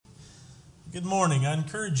Good morning. I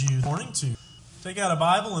encourage you this morning to take out a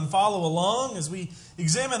Bible and follow along as we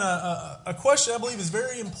examine a question I believe is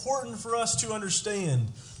very important for us to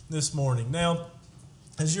understand this morning. Now,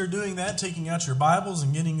 as you're doing that, taking out your Bibles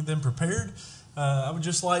and getting them prepared, I would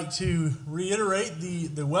just like to reiterate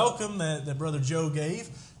the welcome that Brother Joe gave.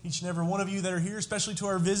 Each and every one of you that are here, especially to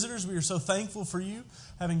our visitors, we are so thankful for you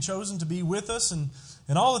having chosen to be with us and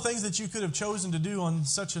all the things that you could have chosen to do on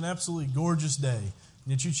such an absolutely gorgeous day.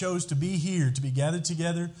 That you chose to be here, to be gathered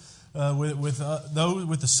together with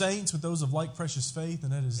the saints, with those of like precious faith,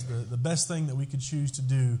 and that is the best thing that we could choose to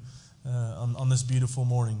do on this beautiful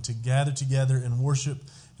morning, to gather together and worship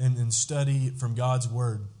and study from God's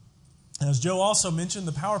Word. As Joe also mentioned,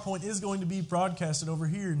 the PowerPoint is going to be broadcasted over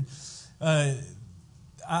here, and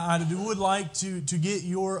I would like to get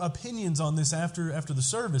your opinions on this after the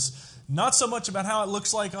service. Not so much about how it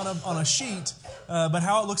looks like on a sheet, but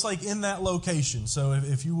how it looks like in that location. So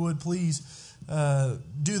if you would please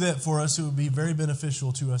do that for us, it would be very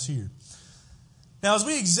beneficial to us here. Now, as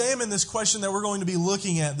we examine this question that we're going to be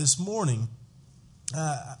looking at this morning,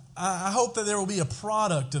 I hope that there will be a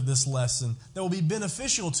product of this lesson that will be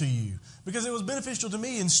beneficial to you, because it was beneficial to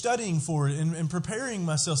me in studying for it and preparing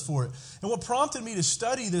myself for it. And what prompted me to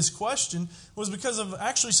study this question was because of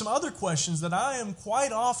actually some other questions that I am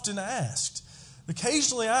quite often asked.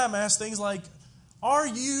 Occasionally I am asked things like, are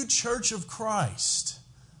you Church of Christ?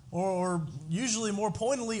 Or usually more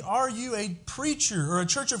pointedly, are you a preacher or a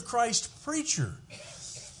Church of Christ preacher?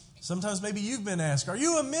 Sometimes maybe you've been asked, are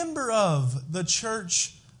you a member of the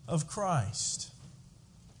Church of Christ?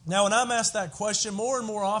 Now, when I'm asked that question more and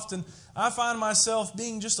more often, I find myself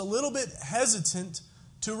being just a little bit hesitant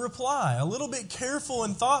to reply, a little bit careful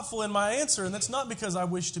and thoughtful in my answer. And that's not because I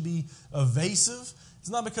wish to be evasive. It's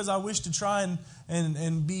not because I wish to try and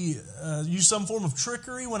use some form of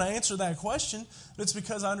trickery when I answer that question. But it's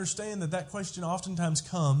because I understand that question oftentimes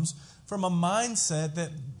comes from a mindset that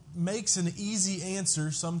makes an easy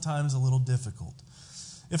answer sometimes a little difficult.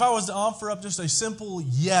 If I was to offer up just a simple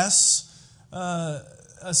yes,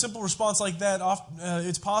 a simple response like that,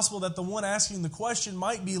 it's possible that the one asking the question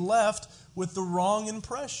might be left with the wrong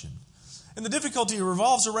impression. And the difficulty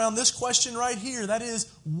revolves around this question right here. That is,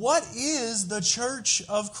 what is the Church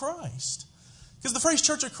of Christ? Because the phrase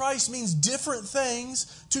Church of Christ means different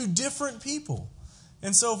things to different people.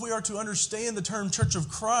 And so if we are to understand the term Church of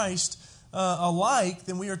Christ alike,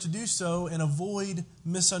 then we are to do so and avoid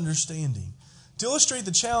misunderstanding. To illustrate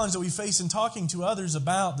the challenge that we face in talking to others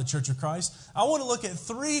about the Church of Christ, I want to look at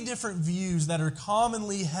three different views that are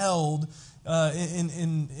commonly held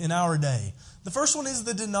in our day. The first one is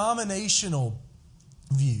the denominational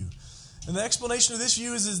view. And the explanation of this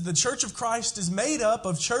view is the Church of Christ is made up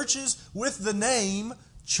of churches with the name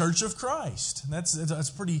Church of Christ.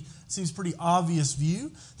 Seems pretty obvious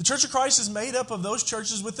view. The Church of Christ is made up of those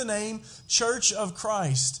churches with the name Church of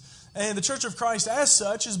Christ. And the Church of Christ as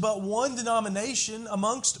such is but one denomination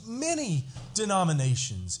amongst many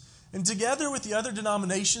denominations. And together with the other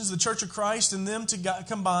denominations, the Church of Christ and them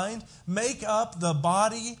combined make up the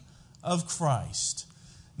body of Christ.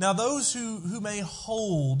 Now, those who may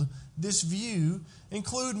hold this view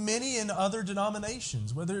include many in other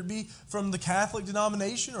denominations, whether it be from the Catholic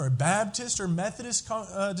denomination or a Baptist or Methodist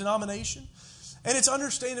denomination. And it's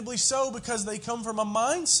understandably so because they come from a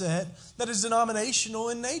mindset that is denominational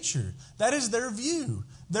in nature. That is their view.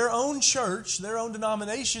 Their own church, their own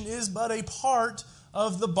denomination is but a part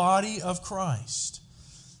of the body of Christ.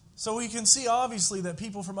 So we can see obviously that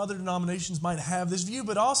people from other denominations might have this view,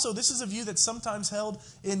 but also this is a view that's sometimes held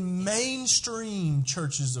in mainstream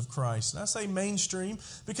churches of Christ. And I say mainstream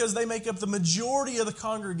because they make up the majority of the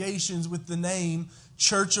congregations with the name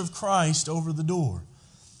Church of Christ over the door.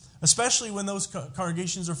 Especially when those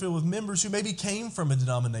congregations are filled with members who maybe came from a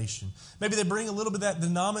denomination. Maybe they bring a little bit of that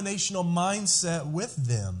denominational mindset with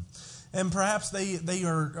them. And perhaps they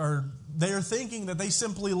are thinking that they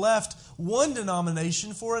simply left one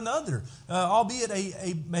denomination for another, albeit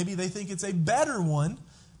maybe they think it's a better one,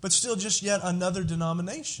 but still just yet another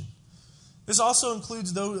denomination. This also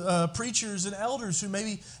includes those preachers and elders who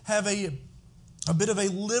maybe have a bit of a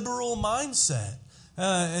liberal mindset.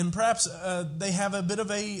 And perhaps they have a bit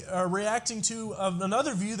of reacting to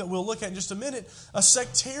another view that we'll look at in just a minute, a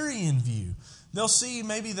sectarian view. They'll see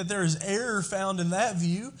maybe that there is error found in that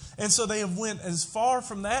view, and so they have went as far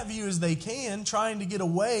from that view as they can, trying to get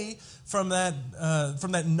away from that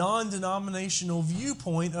non-denominational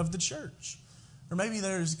viewpoint of the church. Or maybe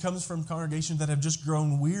comes from congregations that have just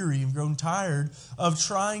grown weary and grown tired of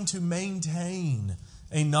trying to maintain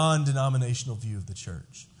a non-denominational view of the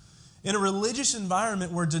church. In a religious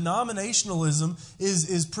environment where denominationalism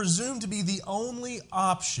is presumed to be the only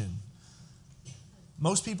option,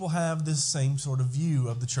 most people have this same sort of view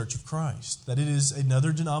of the Church of Christ, that it is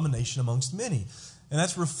another denomination amongst many. And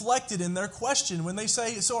that's reflected in their question when they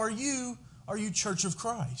say, so are you Church of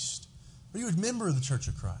Christ? Are you a member of the Church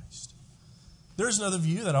of Christ? There's another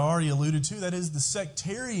view that I already alluded to, that is the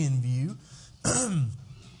sectarian view.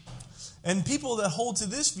 And people that hold to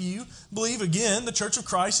this view believe, again, the Church of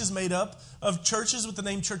Christ is made up of churches with the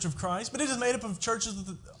name Church of Christ, but it is made up of churches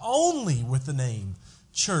only with the name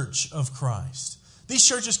Church of Christ. These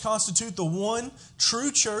churches constitute the one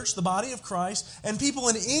true church, the body of Christ, and people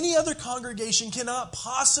in any other congregation cannot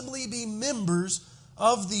possibly be members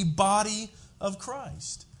of the body of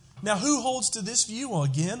Christ. Now, who holds to this view? Well,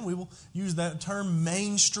 again, we will use that term,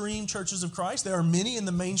 mainstream churches of Christ. There are many in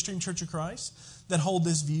the mainstream Church of Christ that hold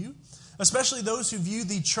this view, especially those who view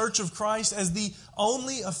the Church of Christ as the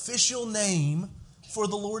only official name for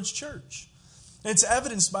the Lord's church. And it's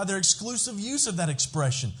evidenced by their exclusive use of that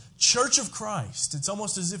expression, Church of Christ. It's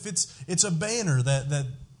almost as if it's a banner that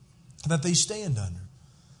they stand under.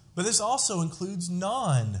 But this also includes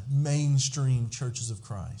non-mainstream churches of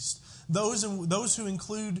Christ. Those who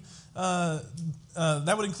include,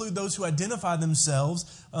 that would include those who identify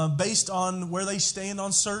themselves based on where they stand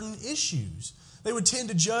on certain issues. They would tend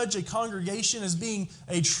to judge a congregation as being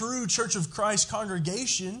a true Church of Christ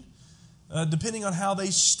congregation depending on how they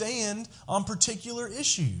stand on particular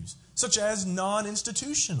issues, such as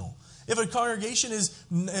non-institutional. If a congregation is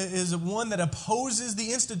one that opposes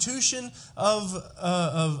the institution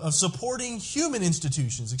of supporting human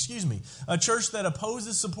institutions, a church that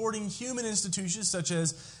opposes supporting human institutions such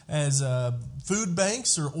as food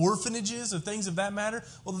banks or orphanages or things of that matter,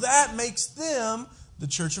 well, that makes them the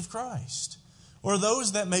Church of Christ. Or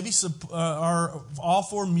those that maybe are all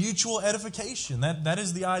for mutual edification. That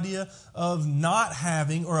is the idea of not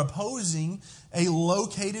having or opposing a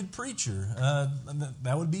located preacher.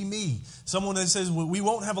 That would be me. Someone that says, well, we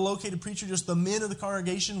won't have a located preacher, just the men of the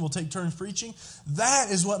congregation will take turns preaching. That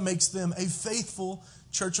is what makes them a faithful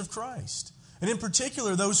Church of Christ. And in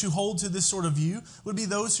particular, those who hold to this sort of view would be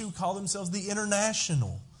those who call themselves the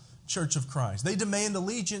International Church of Christ. They demand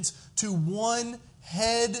allegiance to one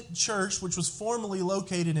head church, which was formerly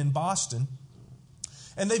located in Boston.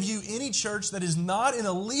 And they view any church that is not in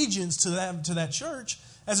allegiance to that church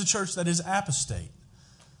as a church that is apostate.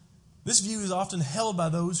 This view is often held by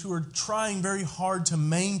those who are trying very hard to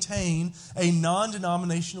maintain a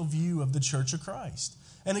non-denominational view of the Church of Christ.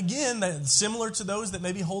 And again, similar to those that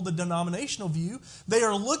maybe hold the denominational view, they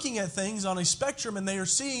are looking at things on a spectrum and they are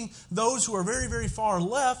seeing those who are very, very far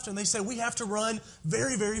left, and they say we have to run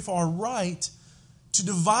very, very far right to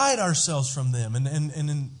divide ourselves from them, and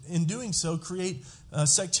in doing so create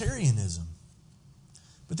sectarianism.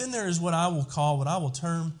 But then there is what I will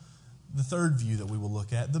term the third view that we will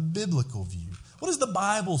look at, the biblical view. What does the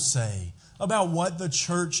Bible say about what the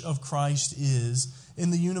Church of Christ is in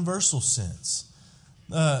the universal sense?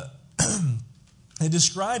 It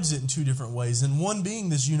describes it in two different ways, and one being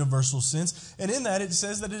this universal sense, and in that it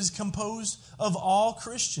says that it is composed of all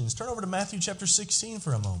Christians. Turn over to Matthew chapter 16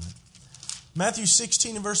 for a moment. Matthew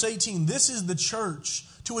 16 and verse 18, this is the church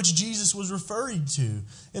to which Jesus was referring to.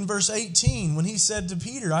 In verse 18, when he said to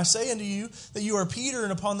Peter, I say unto you that you are Peter,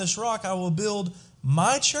 and upon this rock I will build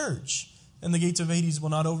my church, and the gates of Hades will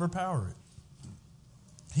not overpower it.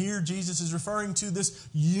 Here Jesus is referring to this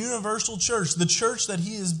universal church, the church that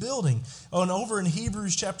he is building. Oh, and over in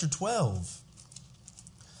Hebrews chapter 12.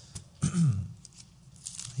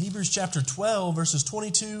 Hebrews chapter 12, verses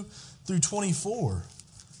 22 through 24.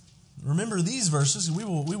 Remember these verses, we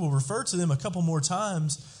will refer to them a couple more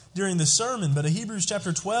times during this sermon, but in Hebrews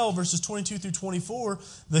chapter 12, verses 22 through 24,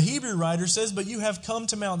 the Hebrew writer says, But you have come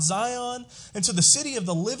to Mount Zion, and to the city of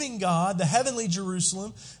the living God, the heavenly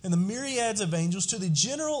Jerusalem, and the myriads of angels, to the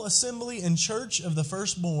general assembly and church of the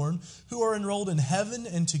firstborn, who are enrolled in heaven,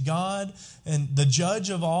 and to God, and the judge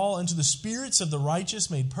of all, and to the spirits of the righteous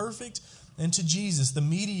made perfect, and to Jesus, the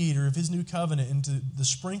mediator of his new covenant, and to the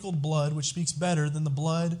sprinkled blood, which speaks better than the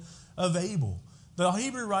blood of Abel. The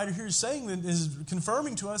Hebrew writer here is saying that is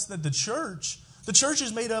confirming to us that the church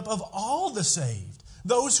is made up of all the saved,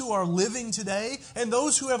 those who are living today and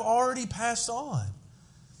those who have already passed on.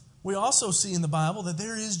 We also see in the Bible that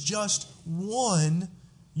there is just one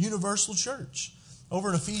universal church. Over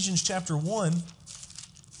in Ephesians chapter 1,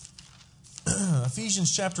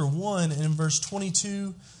 Ephesians chapter 1 and in verse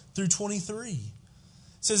 22 through 23.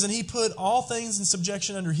 It says, And he put all things in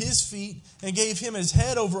subjection under his feet, and gave him as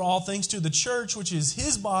head over all things to the church, which is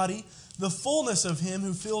his body, the fullness of him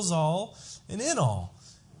who fills all and in all.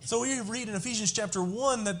 So we read in Ephesians chapter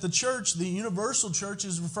 1 that the church, the universal church,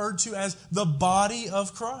 is referred to as the body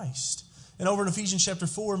of Christ. And over in Ephesians chapter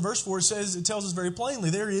 4 and verse 4, it tells us very plainly,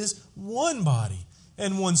 there is one body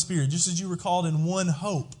and one Spirit, just as you were called in one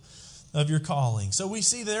hope of your calling. So we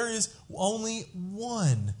see there is only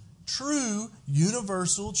one true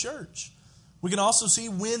universal church. We can also see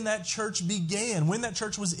when that church began, when that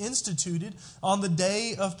church was instituted on the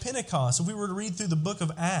day of Pentecost. If we were to read through the book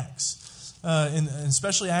of Acts, and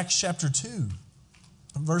especially Acts chapter 2,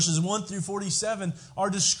 verses 1 through 47 are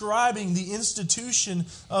describing the institution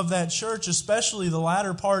of that church, especially the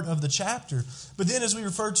latter part of the chapter. But then as we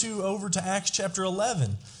refer to over to Acts chapter 11,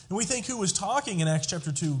 and we think who was talking in Acts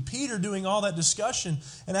chapter 2? Peter doing all that discussion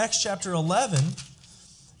in Acts chapter 11.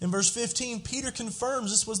 In verse 15, Peter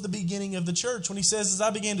confirms this was the beginning of the church when he says, as I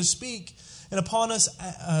began to speak, and upon us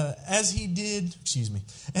as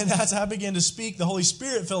I began to speak, the Holy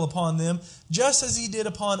Spirit fell upon them, just as he did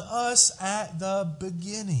upon us at the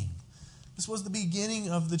beginning. This was the beginning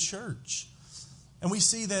of the church. And we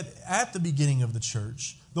see that at the beginning of the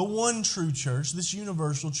church, the one true church, this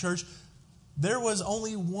universal church, there was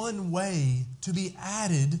only one way to be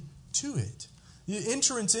added to it. The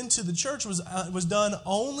entrance into the church was done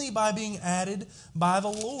only by being added by the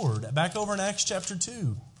Lord. Back over in Acts chapter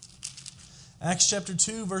 2. Acts chapter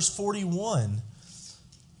 2, verse 41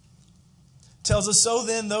 tells us, so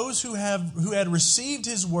then those who had received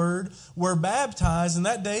his word were baptized, and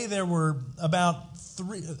that day there were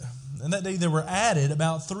added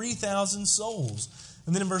about 3,000 souls.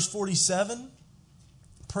 And then in verse 47,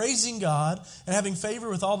 praising God and having favor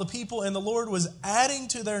with all the people, and the Lord was adding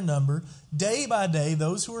to their number day by day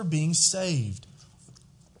those who were being saved.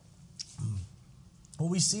 What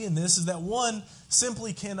we see in this is that one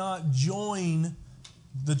simply cannot join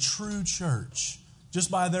the true church just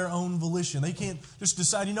by their own volition. They can't just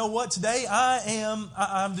decide, you know what, today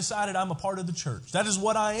I've decided I'm a part of the church. That is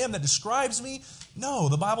what I am. That describes me. No,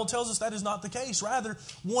 the Bible tells us that is not the case. Rather,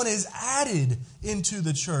 one is added into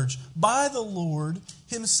the church by the Lord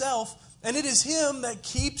himself, and it is him that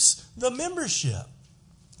keeps the membership.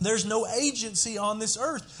 There's no agency on this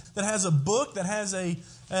earth that has a book, that has a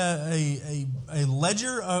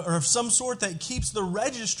ledger or of some sort that keeps the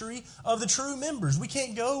registry of the true members. We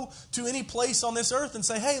can't go to any place on this earth and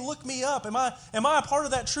say, hey, look me up. Am I a part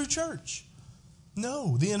of that true church?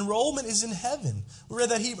 No, the enrollment is in heaven. We read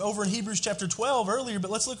that over in Hebrews chapter 12 earlier, but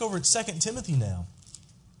let's look over at 2 Timothy now.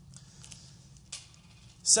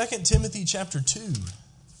 2 Timothy chapter 2.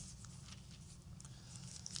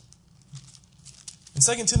 In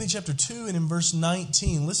 2 Timothy chapter 2 and in verse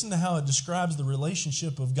 19, listen to how it describes the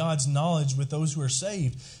relationship of God's knowledge with those who are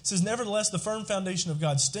saved. It says, nevertheless, the firm foundation of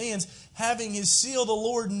God stands, having his seal. The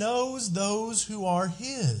Lord knows those who are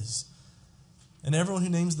his. And everyone who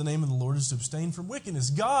names the name of the Lord is to abstain from wickedness.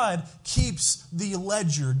 God keeps the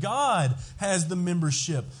ledger. God has the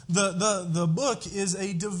membership. The book is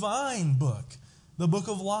a divine book, the book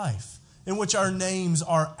of life, in which our names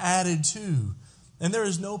are added to. And there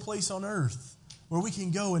is no place on earth where we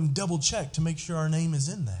can go and double check to make sure our name is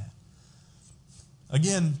in that.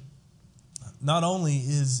 Again, not only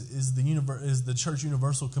is the church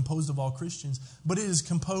universal composed of all Christians, but it is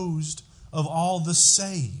composed of all the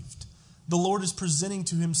saved. The Lord is presenting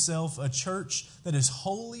to himself a church that is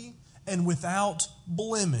holy and without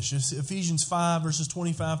blemish, as Ephesians 5 verses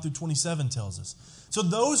 25 through 27 tells us. So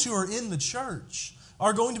those who are in the church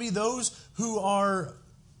are going to be those who are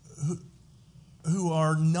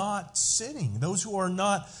not sinning, those who are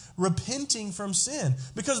not repenting from sin.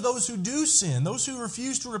 Because those who do sin, those who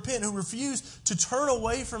refuse to repent, who refuse to turn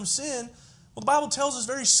away from sin, well, the Bible tells us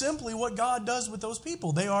very simply what God does with those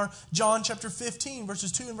people. They are, John chapter 15,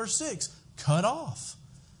 verses 2 and verse 6, cut off.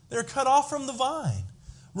 They're cut off from the vine.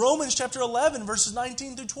 Romans chapter 11, verses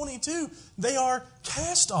 19 through 22, they are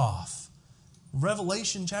cast off.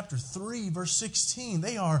 Revelation chapter 3, verse 16,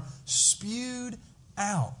 they are spewed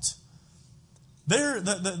out.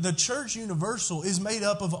 The church universal is made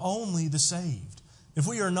up of only the saved. If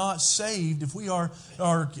we are not saved, if we are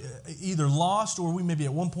either lost or we maybe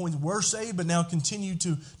at one point were saved but now continue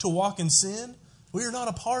to walk in sin, we are not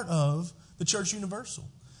a part of the church universal.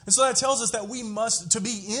 And so that tells us that we must, to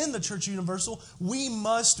be in the church universal, we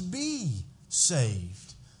must be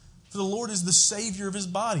saved. For the Lord is the Savior of his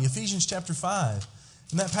body. Ephesians chapter 5.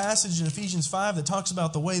 In that passage in Ephesians 5 that talks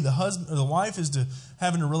about the way the husband or the wife is to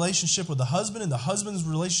having a relationship with the husband and the husband's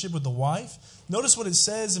relationship with the wife. Notice what it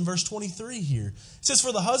says in verse 23 here. It says,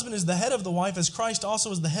 for the husband is the head of the wife, as Christ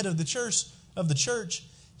also is the head of the church,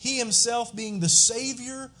 he himself being the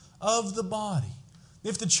Savior of the body.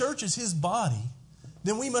 If the church is his body,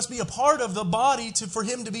 then we must be a part of the body for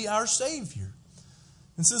him to be our Savior.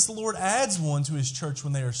 And since the Lord adds one to his church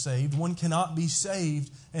when they are saved, one cannot be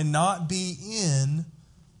saved and not be in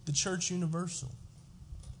the church universal.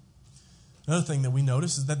 Another thing that we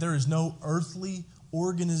notice is that there is no earthly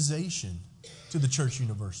organization to the church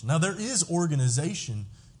universal. Now, there is organization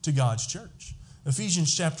to God's church.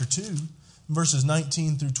 Ephesians chapter 2, verses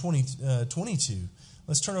 19 through 22.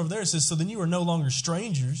 Let's turn over there. It says, "So then you are no longer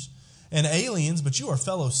strangers and aliens, but you are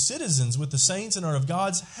fellow citizens with the saints and are of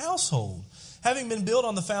God's household, having been built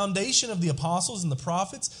on the foundation of the apostles and the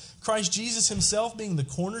prophets, Christ Jesus himself being the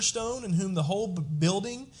cornerstone, in whom the whole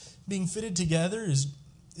building being fitted together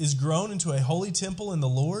is grown into a holy temple in the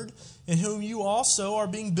Lord, in whom you also are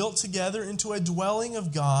being built together into a dwelling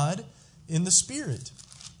of God in the Spirit."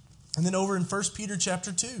 And then over in 1 Peter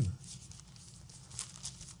chapter 2.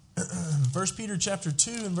 1 Peter chapter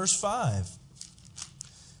 2 and verse 5.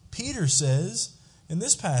 Peter says in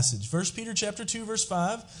this passage, 1 Peter chapter 2 verse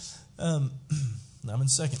 5, I'm in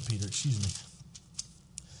 2 Peter, excuse me.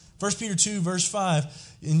 1 Peter 2 verse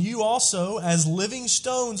 5, "And you also, as living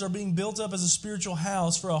stones, are being built up as a spiritual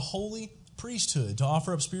house for a holy priesthood, to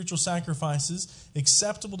offer up spiritual sacrifices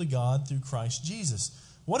acceptable to God through Christ Jesus."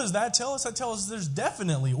 What does that tell us? That tells us there's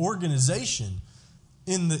definitely organization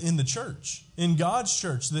in the church, in God's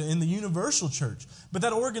church, in the universal church. But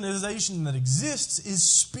that organization that exists is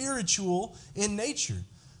spiritual in nature.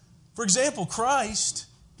 For example, Christ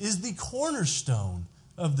is the cornerstone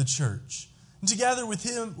of the church. And together with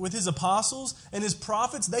him, with his apostles and his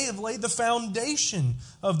prophets, they have laid the foundation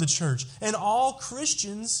of the church. And all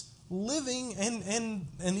Christians living and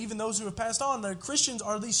even those who have passed on, the Christians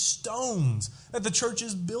are these stones that the church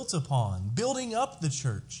is built upon, building up the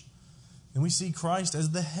church. And we see Christ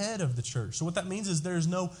as the head of the church. So what that means is there's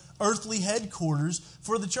no earthly headquarters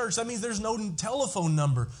for the church. That means there's no telephone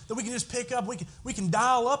number that we can just pick up. We can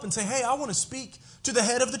dial up and say, "Hey, I want to speak to the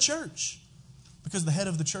head of the church." Because the head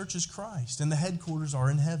of the church is Christ, and the headquarters are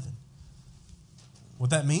in heaven. What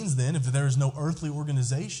that means then, if there is no earthly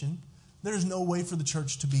organization, there is no way for the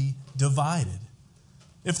church to be divided.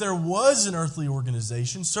 If there was an earthly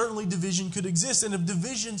organization, certainly division could exist. And if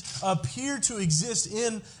divisions appear to exist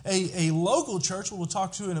in a local church, what we'll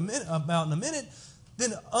talk to about in a minute,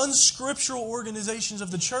 then unscriptural organizations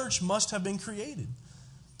of the church must have been created.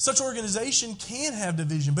 Such organization can have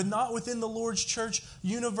division, but not within the Lord's church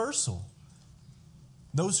universal.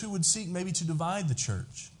 Those who would seek maybe to divide the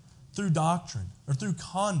church through doctrine or through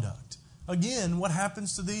conduct, again, what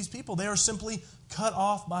happens to these people? They are simply cut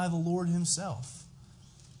off by the Lord himself.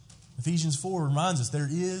 Ephesians 4 reminds us there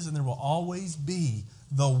is and there will always be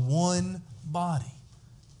the one body.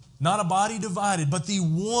 Not a body divided, but the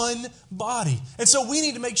one body. And so we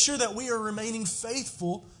need to make sure that we are remaining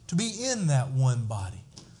faithful to be in that one body.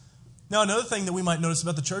 Now, another thing that we might notice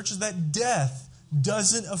about the church is that death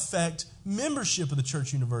doesn't affect membership of the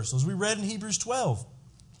church universal. As we read in Hebrews 12,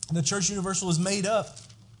 the church universal is made up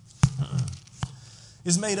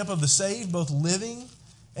of the saved, both living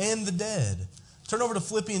and the dead. Turn over to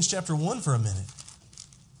Philippians chapter 1 for a minute.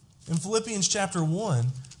 In Philippians chapter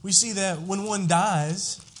 1, we see that when one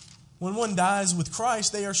dies with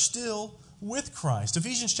Christ, they are still with Christ.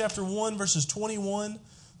 Ephesians chapter 1, verses 21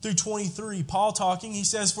 through 23, Paul talking, he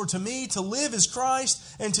says, "For to me to live is Christ,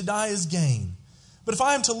 and to die is gain. But if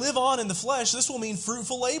I am to live on in the flesh, this will mean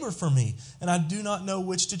fruitful labor for me, and I do not know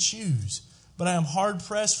which to choose. But I am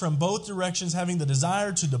hard-pressed from both directions, having the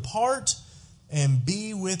desire to depart and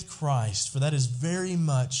be with Christ, for that is very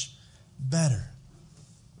much better."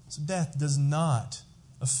 So death does not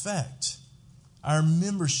affect our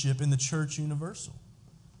membership in the church universal.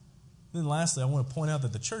 Then lastly, I want to point out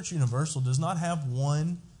that the church universal does not have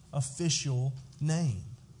one official name.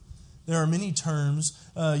 There are many terms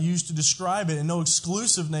used to describe it, and no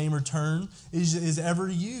exclusive name or term is ever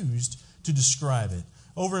used to describe it.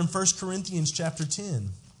 Over in 1 Corinthians chapter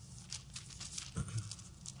 10.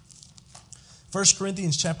 1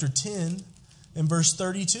 Corinthians chapter 10 and verse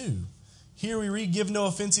 32. Here we read, "Give no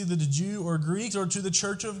offense either to Jew or Greek or to the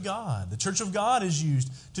church of God." The church of God is used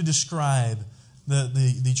to describe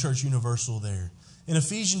the church universal there. In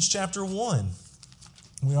Ephesians chapter 1,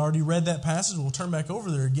 we already read that passage. We'll turn back over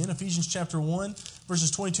there again. Ephesians chapter 1, verses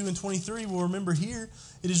 22 and 23. We'll remember here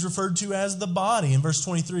it is referred to as the body in verse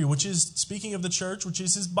 23, which is speaking of the church, which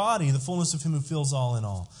is his body, the fullness of him who fills all in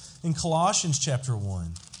all. In Colossians chapter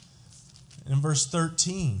 1, in verse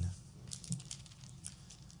 13,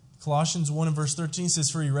 Colossians 1 and verse 13 says,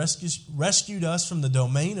 "For he rescued us from the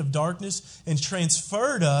domain of darkness and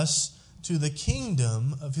transferred us to the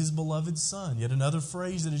kingdom of his beloved Son." Yet another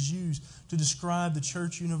phrase that is used to describe the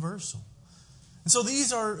church universal. And so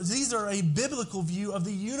these are a biblical view of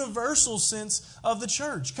the universal sense of the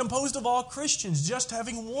church, composed of all Christians, just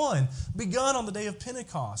having one, begun on the day of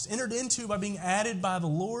Pentecost, entered into by being added by the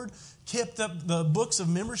Lord, kept up, the books of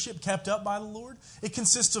membership kept up by the Lord. It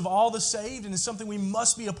consists of all the saved and is something we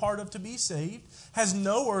must be a part of to be saved. Has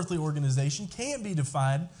no earthly organization, can't be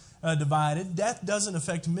divided. Death doesn't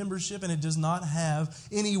affect membership, and it does not have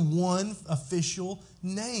any one official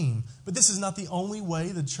name. But this is not the only way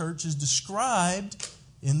the church is described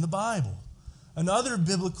in the Bible. Another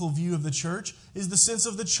biblical view of the church is the sense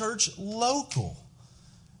of the church local.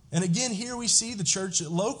 And again, here we see the church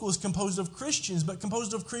local is composed of Christians, but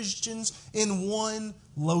composed of Christians in one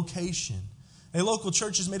location. A local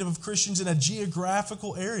church is made up of Christians in a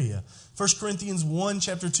geographical area. 1 Corinthians 1,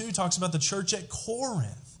 chapter 2 talks about the church at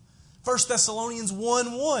Corinth. 1 Thessalonians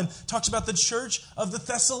 1:1 talks about the church of the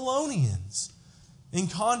Thessalonians. In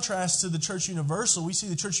contrast to the church universal, we see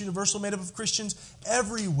the church universal made up of Christians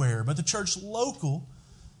everywhere. But the church local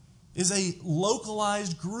is a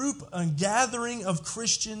localized group, a gathering of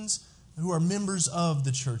Christians who are members of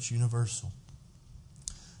the church universal.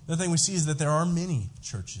 The thing we see is that there are many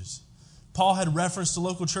churches. Paul had reference to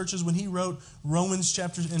local churches when he wrote in Romans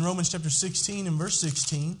chapter 16 and verse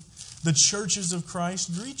 16, the churches of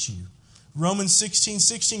Christ greet you. Romans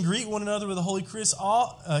 16:16, greet one another with a holy kiss.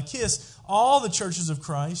 All the churches of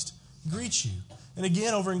Christ greet you. And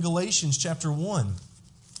again, over in Galatians chapter 1.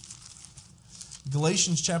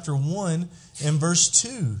 Galatians chapter 1 and verse 2.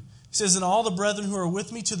 He says, and all the brethren who are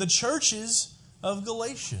with me to the churches of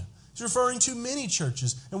Galatia. He's referring to many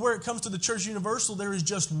churches. And where it comes to the church universal, there is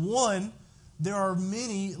just one. There are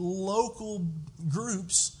many local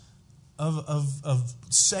groups of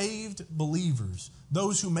saved believers,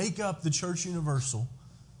 those who make up the church universal,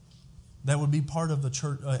 that would be part of the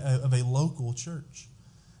church of a local church.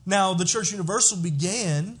 Now, the church universal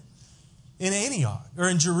began in Antioch, or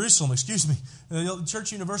in Jerusalem, The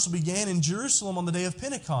church universal began in Jerusalem on the day of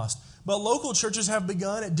Pentecost. But local churches have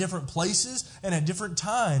begun at different places and at different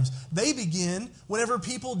times. They begin whenever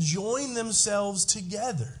people join themselves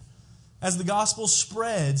together. As the gospel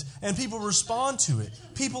spreads and people respond to it,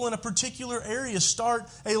 people in a particular area start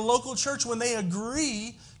a local church when they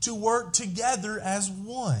agree to work together as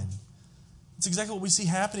one. It's exactly what we see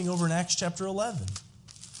happening over in Acts chapter 11.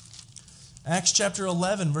 Acts chapter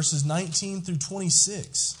 11, verses 19 through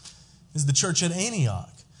 26, is the church at Antioch.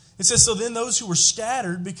 It says, so then those who were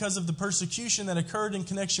scattered because of the persecution that occurred in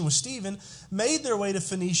connection with Stephen made their way to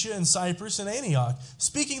Phoenicia and Cyprus and Antioch,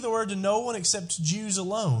 speaking the word to no one except Jews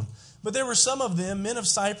alone. But there were some of them, men of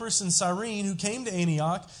Cyprus and Cyrene, who came to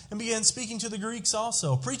Antioch and began speaking to the Greeks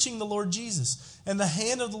also, preaching the Lord Jesus. And the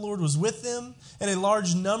hand of the Lord was with them, and a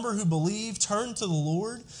large number who believed turned to the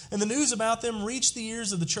Lord. And the news about them reached the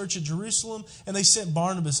ears of the church at Jerusalem, and they sent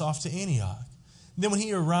Barnabas off to Antioch. Then when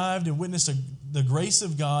he arrived and witnessed the grace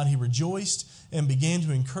of God, he rejoiced and began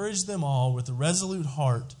to encourage them all with a resolute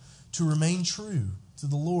heart to remain true to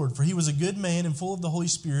the Lord. For he was a good man and full of the Holy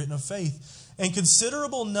Spirit and of faith. And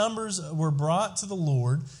considerable numbers were brought to the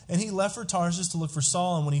Lord, and he left for Tarsus to look for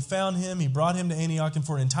Saul. And when he found him, he brought him to Antioch, and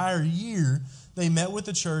for an entire year they met with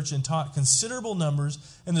the church and taught considerable numbers,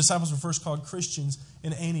 and the disciples were first called Christians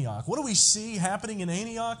in Antioch. What do we see happening in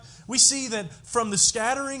Antioch? We see that from the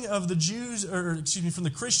scattering of the Jews, from the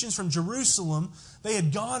Christians from Jerusalem, they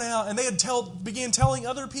had gone out and they had began telling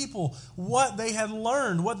other people what they had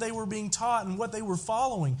learned, what they were being taught, and what they were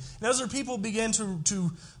following. And as other people began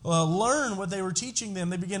to learn what they were teaching them,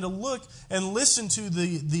 they began to look and listen to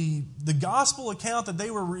the gospel account that they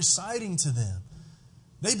were reciting to them.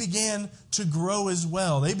 They began to grow as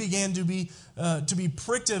well. They began to be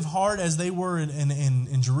pricked of heart as they were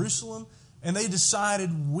in Jerusalem, and they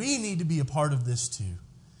decided we need to be a part of this too.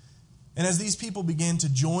 And as these people began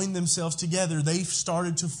to join themselves together, they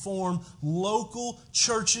started to form local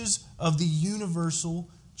churches of the universal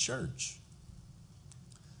church.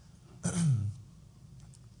 And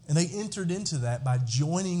they entered into that by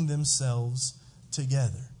joining themselves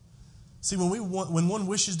together. See, when one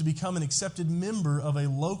wishes to become an accepted member of a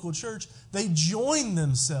local church, they join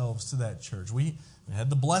themselves to that church. We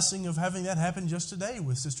had the blessing of having that happen just today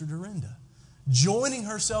with Sister Dorinda, joining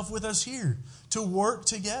herself with us here to work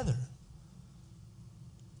together.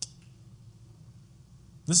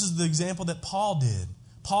 This is the example that Paul did.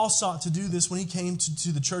 Paul sought to do this when he came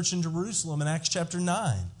to the church in Jerusalem in Acts chapter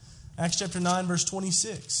 9. Acts chapter 9, verse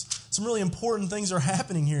 26. Some really important things are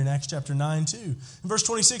happening here in Acts chapter 9 too. In verse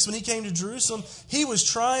 26, when he came to Jerusalem, he was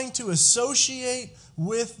trying to associate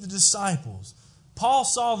with the disciples. Paul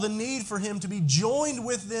saw the need for him to be joined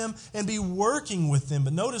with them and be working with them.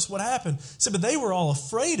 But notice what happened. It said, but they were all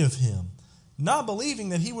afraid of him, not believing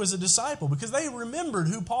that he was a disciple, because they remembered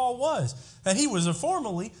who Paul was, that he was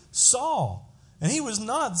formerly Saul. And he was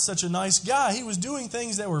not such a nice guy. He was doing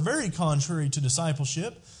things that were very contrary to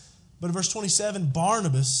discipleship. But in verse 27,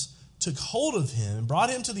 Barnabas took hold of him and brought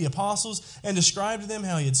him to the apostles and described to them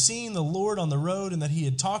how he had seen the Lord on the road and that he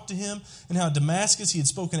had talked to him, and how at Damascus he had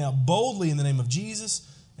spoken out boldly in the name of Jesus.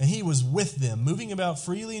 And he was with them, moving about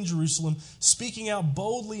freely in Jerusalem, speaking out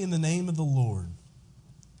boldly in the name of the Lord.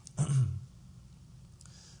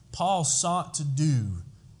 Paul sought to do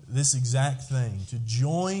this exact thing, to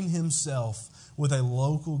join himself with a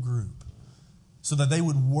local group so that they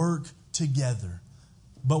would work together.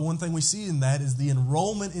 But one thing we see in that is the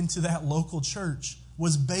enrollment into that local church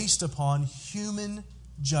was based upon human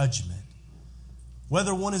judgment.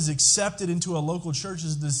 Whether one is accepted into a local church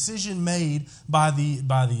is a decision made by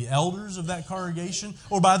the elders of that congregation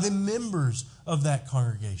or by the members of that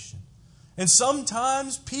congregation. And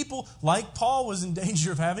sometimes people, like Paul was in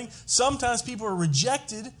danger of having, sometimes people are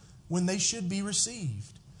rejected when they should be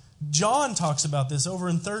received. John talks about this over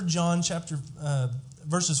in 3 John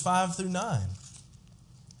verses 5 through 9.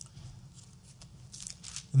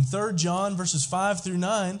 In 3 John verses 5 through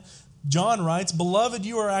 9, John writes, "Beloved,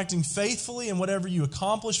 you are acting faithfully in whatever you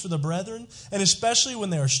accomplish for the brethren, and especially when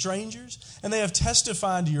they are strangers, and they have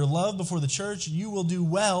testified to your love before the church. You will do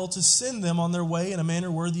well to send them on their way in a manner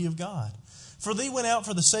worthy of God. For they went out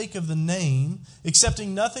for the sake of the name,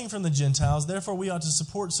 accepting nothing from the Gentiles. Therefore we ought to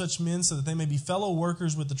support such men so that they may be fellow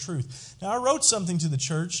workers with the truth." Now I wrote something to the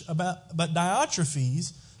church but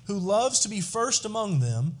Diotrephes, who loves to be first among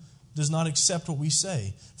them, does not accept what we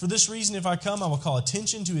say. For this reason, if I come, I will call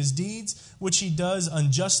attention to his deeds, which he does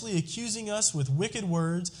unjustly, accusing us with wicked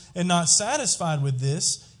words. And not satisfied with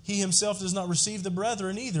this, he himself does not receive the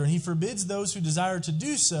brethren either. And he forbids those who desire to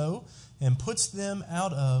do so and puts them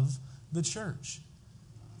out of the church.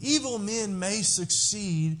 Evil men may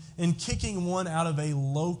succeed in kicking one out of a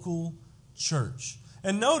local church.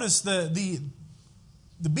 And notice the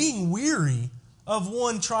being weary of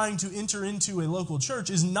one trying to enter into a local church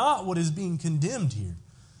is not what is being condemned here.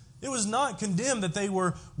 It was not condemned that they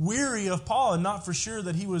were weary of Paul and not for sure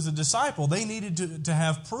that he was a disciple. They needed to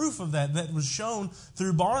have proof of that was shown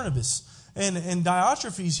through Barnabas. And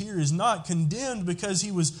Diotrephes here is not condemned because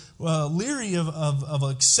he was leery of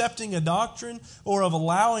accepting a doctrine or of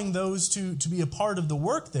allowing those to be a part of the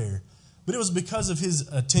work there. But it was because of his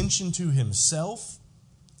attention to himself,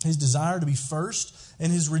 his desire to be first,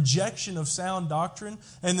 and his rejection of sound doctrine,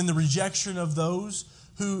 and then the rejection of those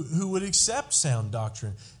who would accept sound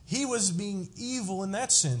doctrine. He was being evil in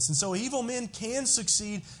that sense. And so evil men can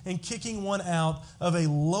succeed in kicking one out of a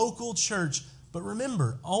local church. But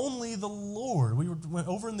remember, only the Lord, we went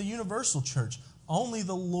over in the universal church, only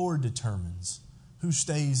the Lord determines who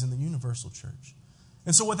stays in the universal church.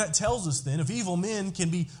 And so what that tells us then, if evil men can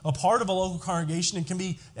be a part of a local congregation and can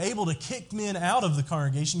be able to kick men out of the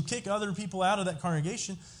congregation, kick other people out of that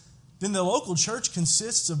congregation, then the local church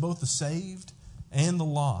consists of both the saved and the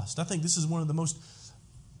lost. I think this is one of the most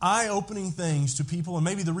eye-opening things to people, and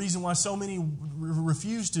maybe the reason why so many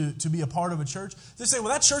refuse to be a part of a church. They say, well,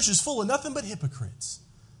 that church is full of nothing but hypocrites.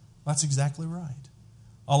 That's exactly right.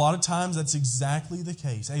 A lot of times that's exactly the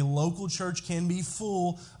case. A local church can be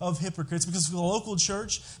full of hypocrites because the local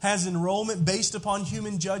church has enrollment based upon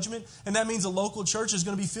human judgment, and that means a local church is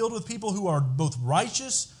going to be filled with people who are both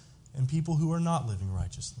righteous and people who are not living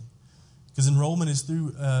righteously. Because enrollment is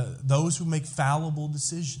through those who make fallible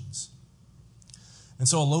decisions. And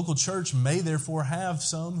so a local church may therefore have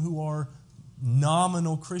some who are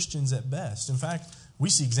nominal Christians at best. In fact, we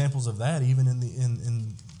see examples of that even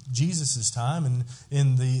in Jesus' time and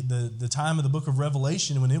in the time of the book of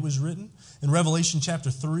Revelation when it was written. In Revelation chapter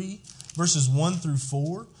 3, verses 1 through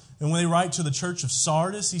 4. And when they write to the church of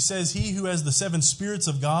Sardis, he says, "He who has the 7 spirits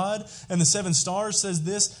of God and the 7 stars says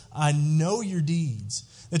this, I know your deeds,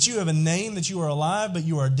 that you have a name, that you are alive, but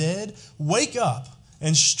you are dead. Wake up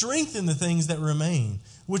and strengthen the things that remain,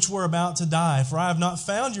 which were about to die. For I have not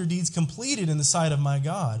found your deeds completed in the sight of my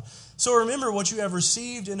God. So remember what you have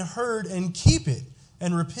received and heard and keep it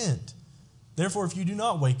and repent. Therefore, if you do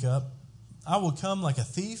not wake up, I will come like a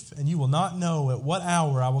thief, and you will not know at what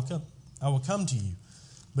hour I will come to you.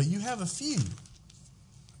 But you have a few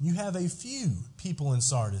people in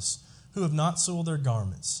Sardis who have not soiled their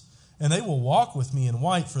garments, and they will walk with me in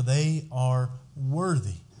white, for they are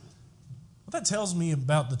worthy." What that tells me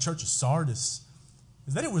about the church of Sardis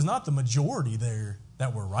is that it was not the majority there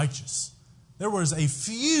that were righteous. There was a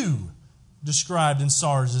few described in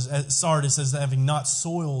Sardis as having not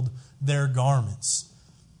soiled their garments.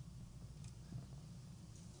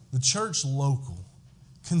 The church local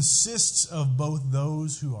consists of both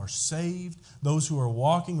those who are saved, those who are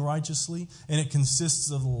walking righteously, and it consists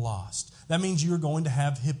of the lost. That means you're going to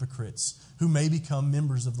have hypocrites who may become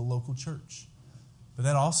members of the local church. But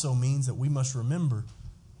that also means that we must remember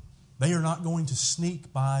They are not going to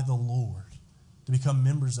sneak by the Lord to become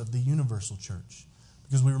members of the universal church.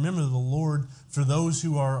 Because we remember the Lord, for those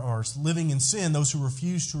who are living in sin, those who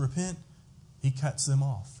refuse to repent, He cuts them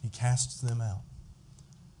off. He casts them out.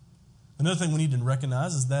 Another thing we need to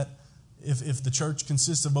recognize is that if the church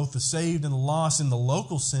consists of both the saved and the lost in the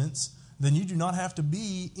local sense, then you do not have to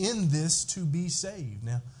be in this to be saved.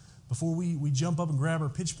 Now, before we jump up and grab our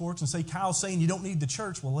pitchforks and say, Kyle's saying you don't need the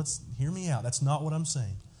church, well, let's hear me out. That's not what I'm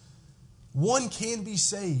saying. One can be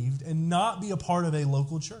saved and not be a part of a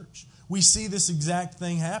local church. We see this exact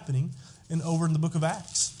thing happening over in the book of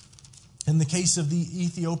Acts, in the case of the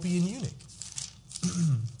Ethiopian eunuch.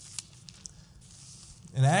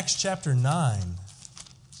 In Acts chapter 9,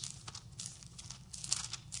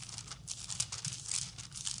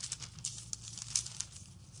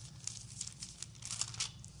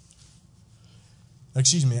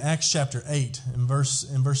 Acts chapter 8 and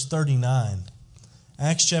verse 39.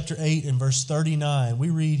 Acts chapter 8 and verse 39. We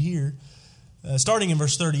read here, starting in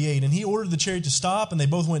verse 38, and he ordered the chariot to stop, and they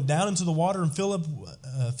both went down into the water, and Philip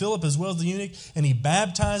as well as the eunuch, and he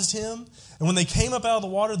baptized him. And when they came up out of the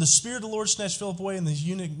water, the Spirit of the Lord snatched Philip away, and the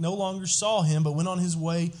eunuch no longer saw him, but went on his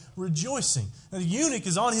way rejoicing. Now, the eunuch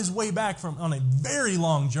is on his way back on a very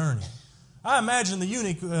long journey. I imagine the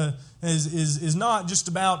eunuch is not just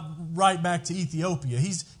about right back to Ethiopia.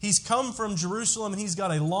 He's come from Jerusalem and he's got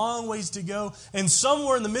a long ways to go. And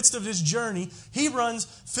somewhere in the midst of his journey, he runs.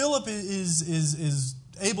 Philip is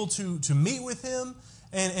able to meet with him,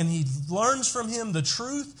 and he learns from him the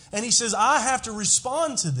truth. And he says, I have to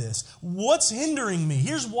respond to this. What's hindering me?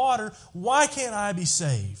 Here's water. Why can't I be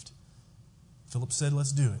saved? Philip said,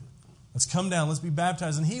 let's do it. Let's come down. Let's be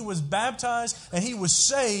baptized. And he was baptized and he was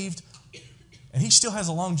saved. And he still has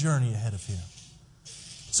a long journey ahead of him.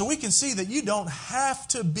 So we can see that you don't have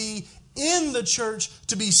to be in the church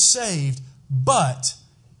to be saved, but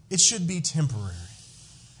it should be temporary.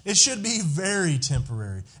 It should be very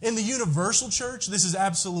temporary. In the universal church, this is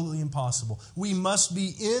absolutely impossible. We must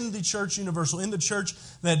be in the church universal, in the church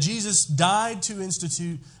that Jesus died to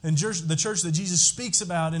institute, and the church that Jesus speaks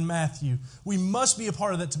about in Matthew. We must be a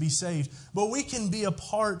part of that to be saved. But we can be a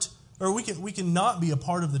part, or we can not be a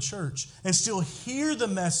part of the church and still hear the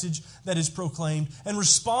message that is proclaimed and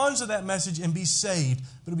respond to that message and be saved.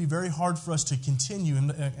 But it'll be very hard for us to continue,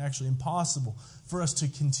 and actually impossible for us to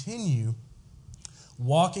continue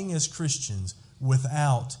walking as Christians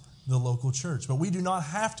without the local church. But we do not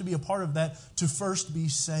have to be a part of that to first be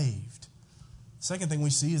saved. The second thing we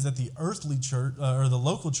see is that the earthly church, or the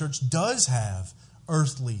local church, does have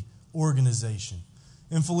earthly organization.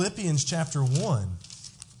 In Philippians chapter 1,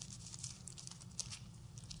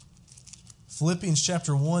 Philippians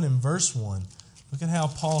chapter 1 and verse 1. Look at how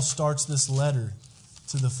Paul starts this letter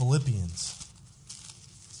to the Philippians.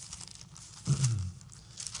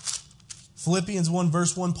 Philippians 1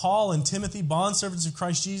 verse 1, Paul and Timothy, bondservants of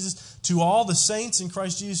Christ Jesus, to all the saints in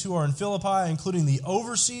Christ Jesus who are in Philippi, including the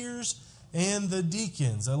overseers and the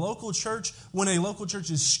deacons. A local church, when a local church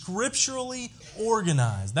is scripturally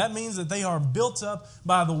organized, that means that they are built up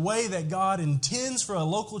by the way that God intends for a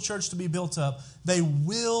local church to be built up. They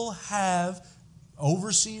will have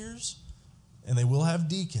overseers and they will have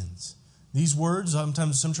deacons. These words,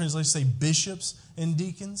 sometimes some translations say bishops and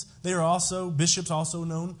deacons. They are also, bishops also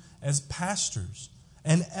known as pastors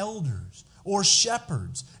and elders or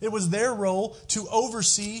shepherds. It was their role to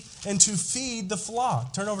oversee and to feed the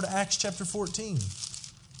flock. Turn over to Acts chapter 14.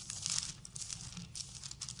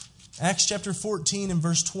 Acts chapter 14 and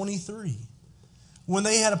verse 23. When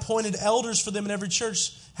they had appointed elders for them in every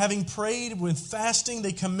church, having prayed with fasting,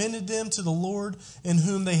 they commended them to the Lord in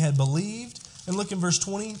whom they had believed. And look in verse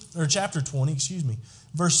 20, or chapter 20,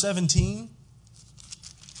 verse 17.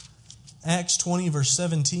 Acts 20, verse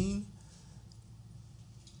 17.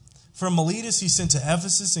 From Miletus he sent to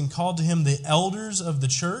Ephesus and called to him the elders of the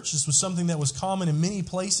church. This was something that was common in many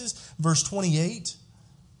places. Verse 28.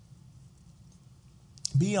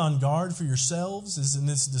 Be on guard for yourselves, is in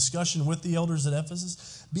this discussion with the elders at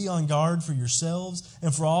Ephesus. Be on guard for yourselves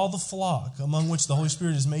and for all the flock, among which the Holy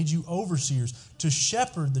Spirit has made you overseers, to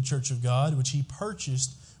shepherd the church of God, which He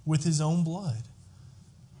purchased with His own blood.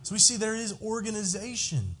 So we see there is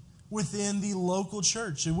organization within the local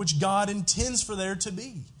church, in which God intends for there to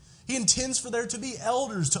be. He intends for there to be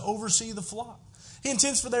elders to oversee the flock. He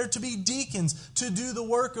intends for there to be deacons to do the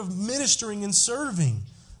work of ministering and serving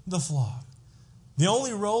the flock. The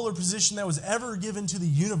only role or position that was ever given to the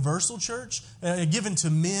universal church, given to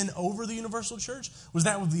men over the universal church, was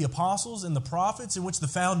that with the apostles and the prophets, in which the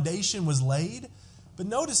foundation was laid. But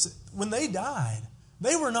notice, when they died,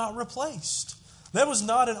 they were not replaced. That was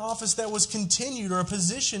not an office that was continued or a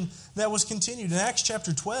position that was continued. In Acts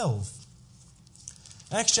chapter 12,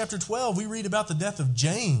 we read about the death of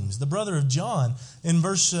James, the brother of John. In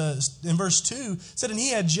verse 2, it said, and he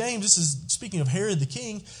had James, this is speaking of Herod the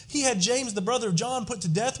king, he had James, the brother of John, put to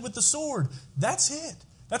death with the sword. That's it.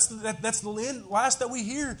 That's the last that we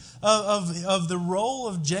hear of the role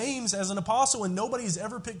of James as an apostle, and nobody has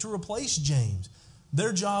ever picked to replace James.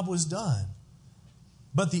 Their job was done.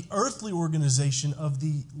 But the earthly organization of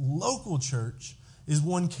the local church is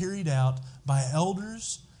one carried out by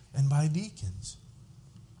elders and by deacons.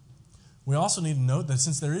 We also need to note that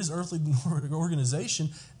since there is earthly organization,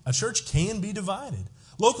 a church can be divided.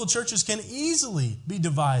 Local churches can easily be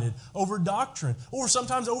divided over doctrine or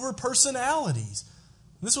sometimes over personalities.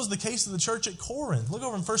 This was the case of the church at Corinth. Look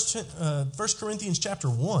over in 1 Corinthians chapter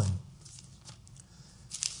 1.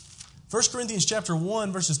 1 Corinthians chapter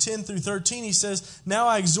 1, verses 10 through 13, he says, now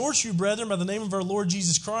I exhort you, brethren, by the name of our Lord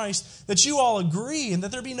Jesus Christ, that you all agree and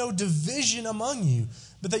that there be no division among you,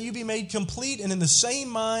 but that you be made complete and in the same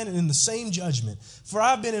mind and in the same judgment. For I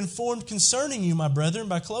have been informed concerning you, my brethren,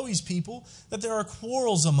 by Chloe's people, that there are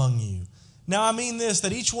quarrels among you. Now I mean this,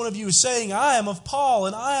 that each one of you is saying, I am of Paul,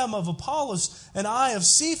 and I am of Apollos, and I of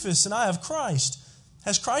Cephas, and I of Christ.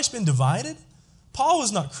 Has Christ been divided? Paul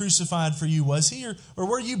was not crucified for you, was he? Or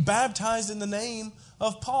were you baptized in the name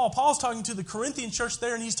of Paul? Paul's talking to the Corinthian church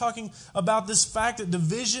there, and he's talking about this fact that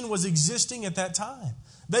division was existing at that time.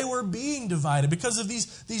 They were being divided because of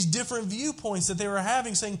these different viewpoints that they were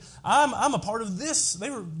having, saying, I'm a part of this.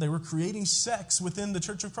 They were creating sects within the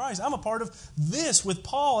Church of Christ. I'm a part of this with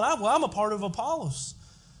Paul, and I'm a part of Apollos.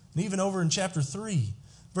 And even over in chapter 3,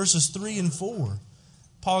 verses 3 and 4,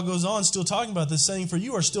 Paul goes on still talking about this, saying, for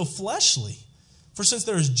you are still fleshly. For since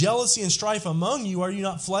there is jealousy and strife among you, are you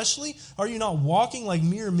not fleshly? Are you not walking like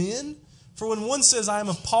mere men? For when one says, I am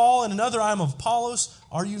of Paul, and another, I am of Apollos,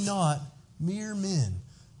 are you not mere men?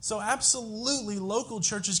 So absolutely, local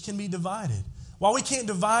churches can be divided. While we can't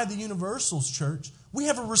divide the universal church, we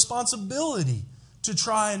have a responsibility to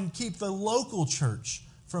try and keep the local church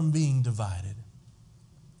from being divided.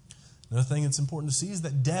 Another thing that's important to see is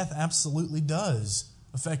that death absolutely does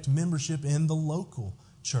affect membership in the local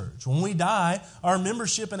church. When we die, our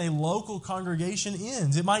membership in a local congregation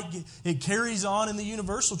ends. It carries on in the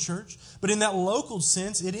universal church, but in that local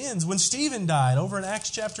sense, it ends. When Stephen died, over in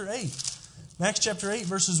Acts chapter 8,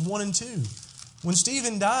 verses 1 and 2, when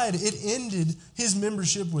Stephen died, it ended his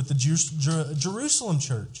membership with the Jerusalem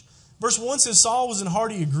church. Verse 1 says, Saul was in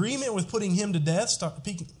hearty agreement with putting him to death,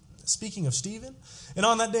 speaking of Stephen. And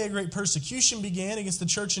on that day a great persecution began against the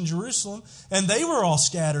church in Jerusalem, and they were all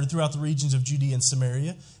scattered throughout the regions of Judea and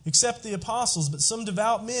Samaria, except the apostles. But some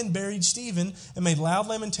devout men buried Stephen and made loud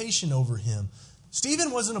lamentation over him.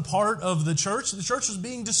 Stephen wasn't a part of the church. The church was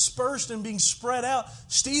being dispersed and being spread out.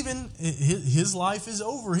 Stephen, his life is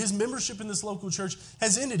over. His membership in this local church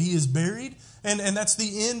has ended. He is buried, and that's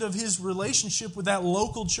the end of his relationship with that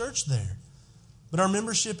local church there. But our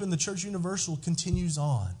membership in the Church Universal continues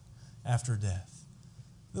on after death.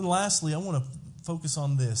 Then lastly, I want to focus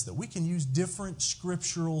on this, that we can use different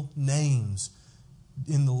scriptural names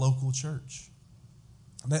in the local church.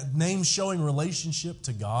 That names showing relationship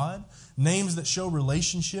to God, names that show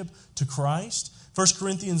relationship to Christ. 1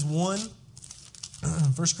 Corinthians 1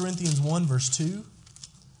 verse 2.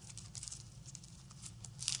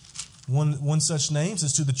 One such name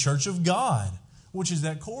says to the church of God, which is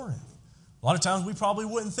at Corinth. A lot of times we probably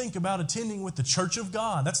wouldn't think about attending with the church of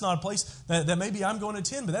God. That's not a place that maybe I'm going to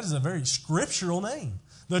attend, but that is a very scriptural name,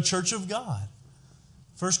 the church of God.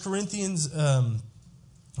 1 Corinthians,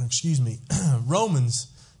 Romans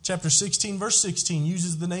chapter 16, verse 16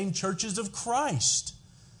 uses the name churches of Christ.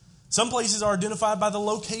 Some places are identified by the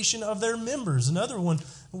location of their members. Another one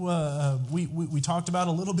we talked about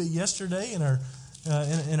a little bit yesterday in our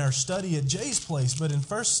study at Jay's place, but in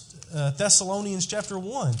 1 Thessalonians chapter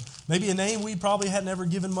 1, maybe a name we probably hadn't ever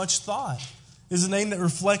given much thought, is a name that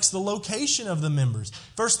reflects the location of the members.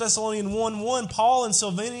 1 Thessalonians 1:1, Paul and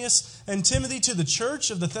Silvanus and Timothy to the church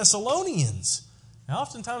of the Thessalonians. Now,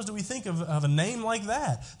 oftentimes do we think of a name like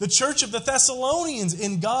that? The church of the Thessalonians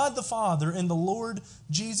in God the Father and the Lord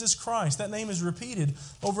Jesus Christ. That name is repeated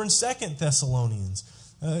over in 2 Thessalonians.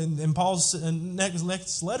 In Paul's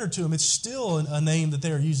next letter to him, it's still a name that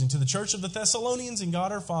they are using. To the church of the Thessalonians in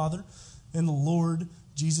God our Father and the Lord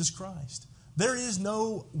Jesus Christ. There is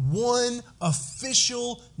no one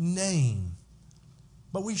official name,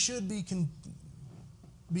 but we should be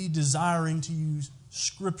desiring to use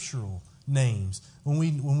scriptural names. When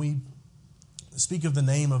we speak of the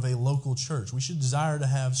name of a local church, we should desire to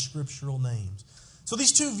have scriptural names. So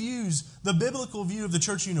these two views, the biblical view of the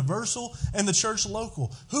church universal and the church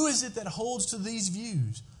local, who is it that holds to these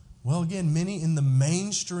views? Well, again, many in the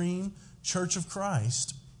mainstream Church of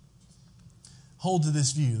Christ hold to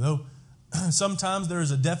this view. Though sometimes there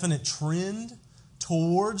is a definite trend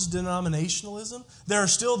towards denominationalism, there are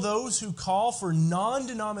still those who call for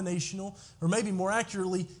non-denominational, or maybe more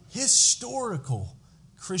accurately, historical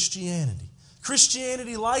Christianity.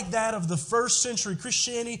 Christianity like that of the first century,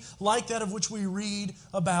 Christianity like that of which we read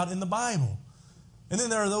about in the Bible. And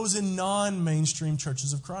then there are those in non-mainstream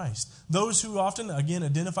churches of Christ. Those who often, again,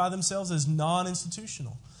 identify themselves as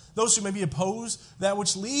non-institutional. Those who maybe oppose that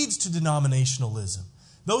which leads to denominationalism.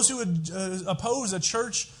 Those who oppose a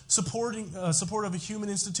church support of a human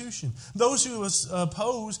institution. Those who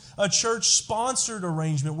oppose a church-sponsored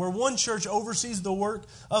arrangement where one church oversees the work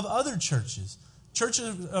of other churches.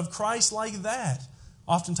 Churches of Christ like that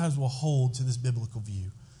oftentimes will hold to this biblical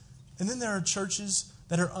view. And then there are churches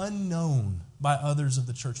that are unknown by others of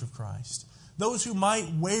the Church of Christ. Those who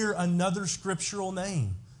might wear another scriptural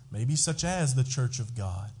name, maybe such as the Church of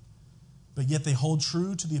God, but yet they hold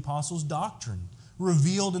true to the apostles' doctrine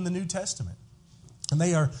revealed in the New Testament. And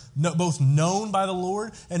they are both known by the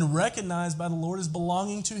Lord and recognized by the Lord as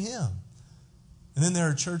belonging to Him. And then there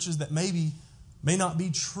are churches that may not be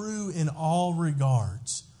true in all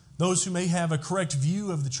regards. Those who may have a correct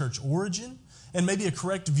view of the church origin and maybe a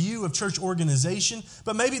correct view of church organization,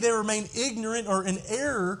 but maybe they remain ignorant or in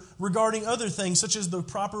error regarding other things, such as the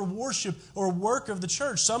proper worship or work of the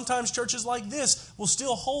church. Sometimes churches like this will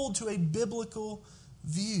still hold to a biblical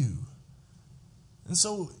view. And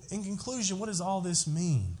so, in conclusion, what does all this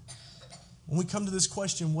mean? When we come to this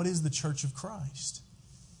question, what is the Church of Christ?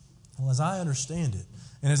 Well, as I understand it,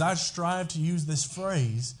 and as I strive to use this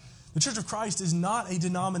phrase, the Church of Christ is not a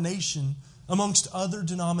denomination amongst other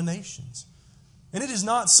denominations. And it is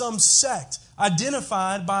not some sect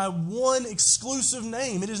identified by one exclusive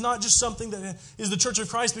name. It is not just something that is the Church of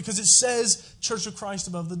Christ because it says Church of Christ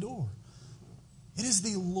above the door. It is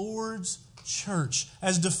the Lord's church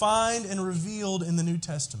as defined and revealed in the New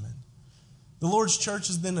Testament. The Lord's church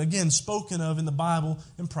is then again spoken of in the Bible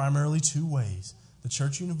in primarily two ways: the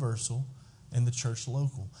church universal and the church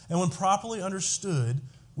local. And when properly understood,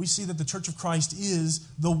 we see that the Church of Christ is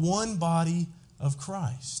the one body of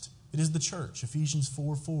Christ. It is the church, Ephesians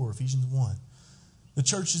 4:4, Ephesians 1. The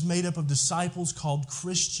church is made up of disciples called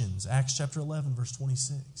Christians, Acts chapter 11, verse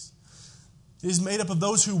 26. It is made up of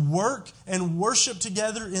those who work and worship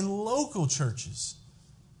together in local churches,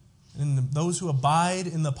 and those who abide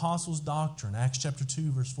in the apostles' doctrine, Acts chapter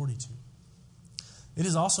 2, verse 42. It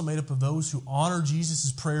is also made up of those who honor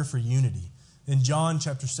Jesus' prayer for unity in John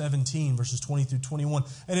chapter 17, verses 20 through 21.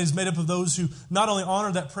 And it is made up of those who not only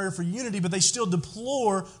honor that prayer for unity, but they still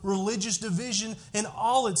deplore religious division in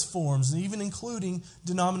all its forms, and even including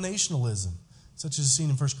denominationalism, such as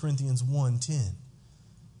seen in 1 Corinthians 1:10.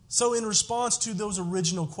 So in response to those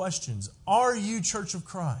original questions, are you Church of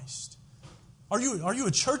Christ? Are you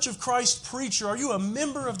a Church of Christ preacher? Are you a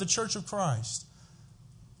member of the Church of Christ?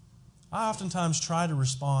 I oftentimes try to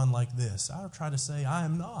respond like this. I try to say, I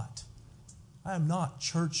am not. I am not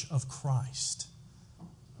Church of Christ,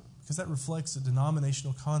 because that reflects a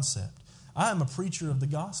denominational concept. I am a preacher of the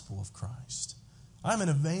gospel of Christ. I'm an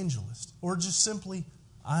evangelist, or just simply,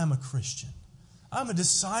 I am a Christian. I'm a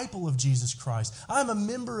disciple of Jesus Christ. I'm a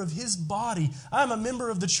member of His body. I'm a member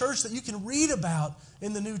of the church that you can read about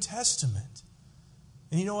in the New Testament.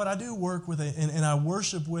 And you know what? I do work with and I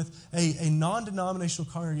worship with a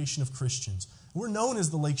non-denominational congregation of Christians. We're known as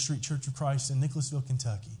the Lake Street Church of Christ in Nicholasville,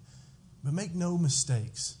 Kentucky. But make no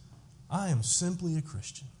mistakes, I am simply a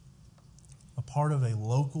Christian, a part of a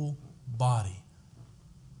local body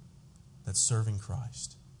that's serving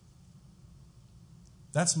Christ.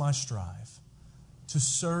 That's my strive, to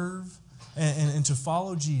serve and to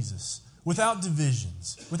follow Jesus without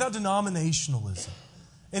divisions, without denominationalism,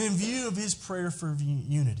 and in view of His prayer for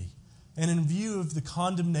unity, and in view of the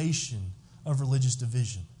condemnation of religious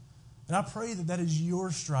division. And I pray that that is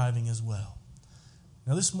your striving as well.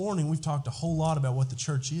 Now, this morning, we've talked a whole lot about what the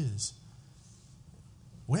church is.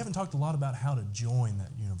 We haven't talked a lot about how to join that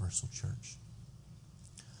universal church.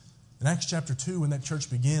 In Acts chapter 2, when that church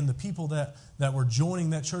began, the people that were joining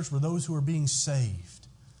that church were those who were being saved.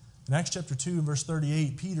 In Acts chapter 2 and verse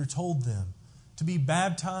 38, Peter told them to be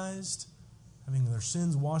baptized, having their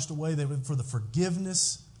sins washed away, for the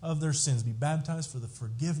forgiveness of their sins. Be baptized for the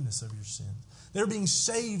forgiveness of your sins. They're being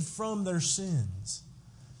saved from their sins.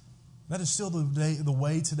 That is still the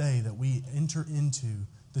way today that we enter into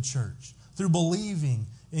the church, through believing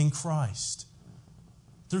in Christ,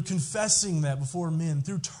 through confessing that before men,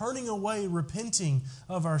 through turning away, repenting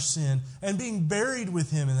of our sin, and being buried with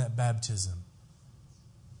Him in that baptism,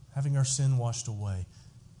 having our sin washed away.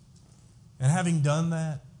 And having done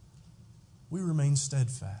that, we remain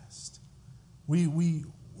steadfast. When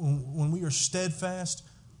we are steadfast,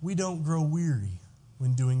 we don't grow weary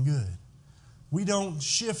when doing good. We don't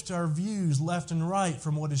shift our views left and right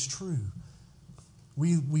from what is true.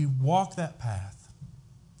 We walk that path,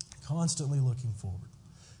 constantly looking forward.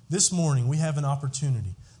 This morning, we have an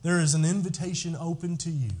opportunity. There is an invitation open to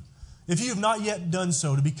you. If you have not yet done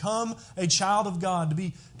so, to become a child of God, to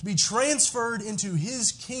be transferred into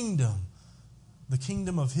His kingdom, the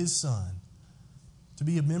kingdom of His Son, to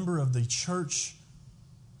be a member of the church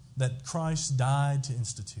that Christ died to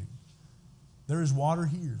institute. There is water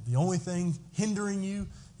here. The only thing hindering you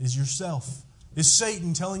is yourself. Is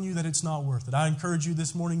Satan telling you that it's not worth it? I encourage you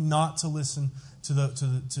this morning not to listen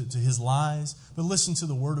to his lies, but listen to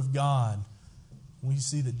the Word of God. We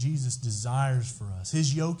see that Jesus desires for us.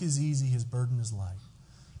 His yoke is easy, His burden is light.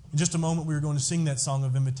 In just a moment, we are going to sing that song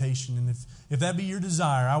of invitation. And if that be your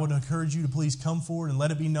desire, I would encourage you to please come forward and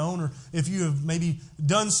let it be known. Or if you have maybe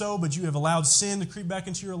done so, but you have allowed sin to creep back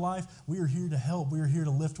into your life, we are here to help. We are here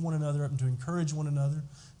to lift one another up and to encourage one another,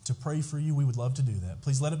 to pray for you. We would love to do that.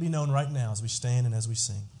 Please let it be known right now as we stand and as we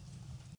sing.